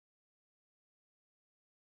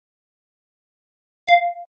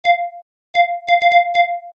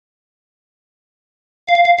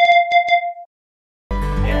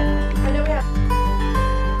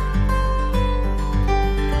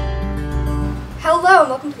Hello and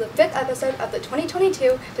welcome to the 5th episode of the 2022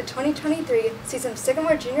 to 2023 season of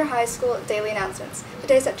Sycamore Junior High School Daily Announcements.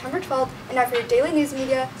 Today is September 12th, and now for your daily news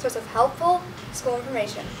media source of helpful school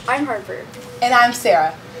information. I'm Harper. And I'm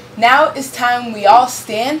Sarah. Now it's time we all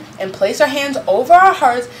stand and place our hands over our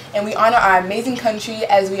hearts and we honor our amazing country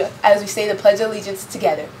as we say the Pledge of Allegiance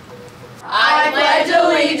together. I pledge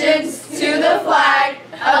allegiance to the flag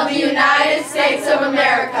of the United States of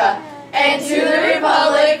America and to the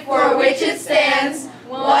republic for which it stands,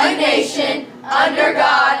 one nation, under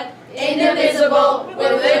God, indivisible,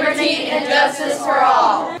 with liberty and justice for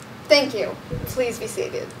all. Thank you. Please be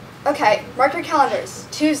seated. Okay, mark your calendars.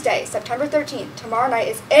 Tuesday, September 13th, tomorrow night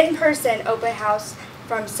is in-person open house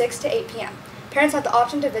from 6 to 8 p.m. Parents have the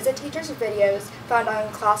option to visit teachers' videos found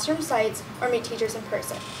on classroom sites or meet teachers in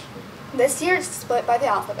person. This year it's split by the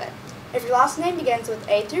alphabet. If your last name begins with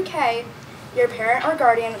A through K, your parent or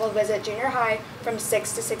guardian will visit junior high from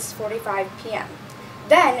 6 to 6:45 p.m.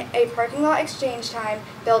 Then, a parking lot exchange time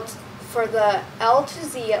built for the L to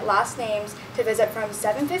Z last names to visit from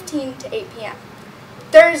 7:15 to 8 p.m.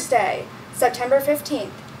 Thursday, September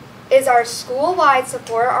 15th, is our school-wide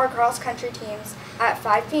support our cross-country teams at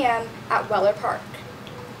 5 p.m. at Weller Park.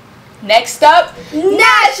 Next up,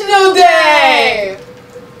 National Day!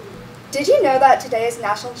 Did you know that today is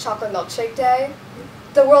National Chocolate Milkshake Day?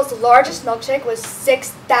 The world's largest milkshake was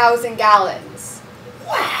 6,000 gallons.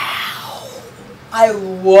 Wow! I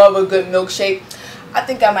love a good milkshake. I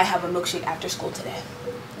think I might have a milkshake after school today.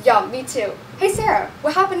 Yum, me too. Hey Sarah,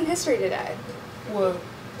 what happened in history today? Whoa.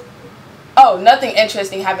 Oh, nothing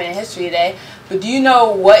interesting happened in history today. But do you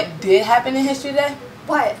know what did happen in history today?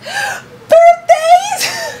 What? Birthdays!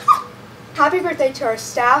 Happy birthday to our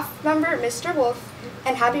staff member, Mr. Wolf,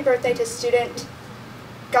 and happy birthday to student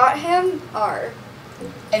Got Him R.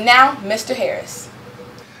 And now, Mr. Harris.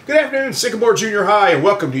 Good afternoon, Sycamore Junior High, and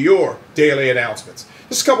welcome to your daily announcements.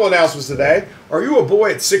 Just a couple announcements today. Are you a boy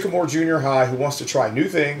at Sycamore Junior High who wants to try new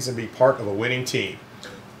things and be part of a winning team?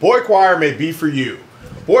 Boy Choir may be for you.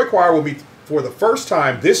 Boy Choir will be for the first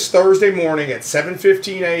time this Thursday morning at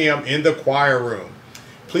 7:15 a.m. in the choir room.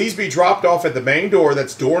 Please be dropped off at the main door,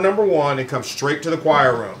 that's door number 1, and come straight to the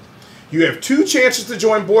choir room. You have 2 chances to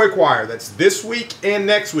join Boy Choir. That's this week and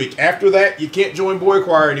next week. After that, you can't join Boy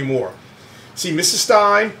Choir anymore. See Mrs.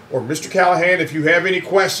 Stein or Mr. Callahan if you have any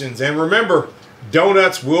questions. And remember,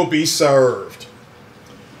 donuts will be served.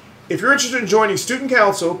 If you're interested in joining Student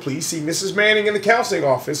Council, please see Mrs. Manning in the counseling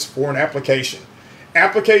office for an application.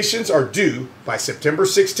 Applications are due by September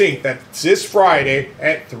 16th. That's this Friday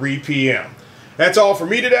at 3 p.m. That's all for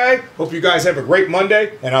me today. Hope you guys have a great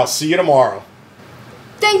Monday, and I'll see you tomorrow.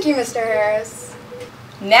 Thank you, Mr. Harris.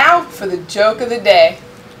 Now for the joke of the day.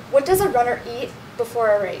 What does a runner eat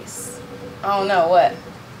before a race? I don't know, what?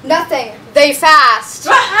 Nothing. They fast.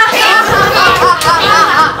 That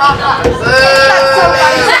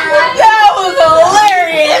was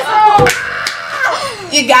hilarious!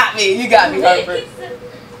 You got me, Harper.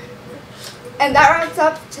 And that wraps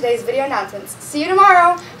up today's video announcements. See you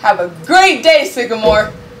tomorrow. Have a great day,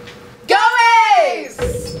 Sycamore.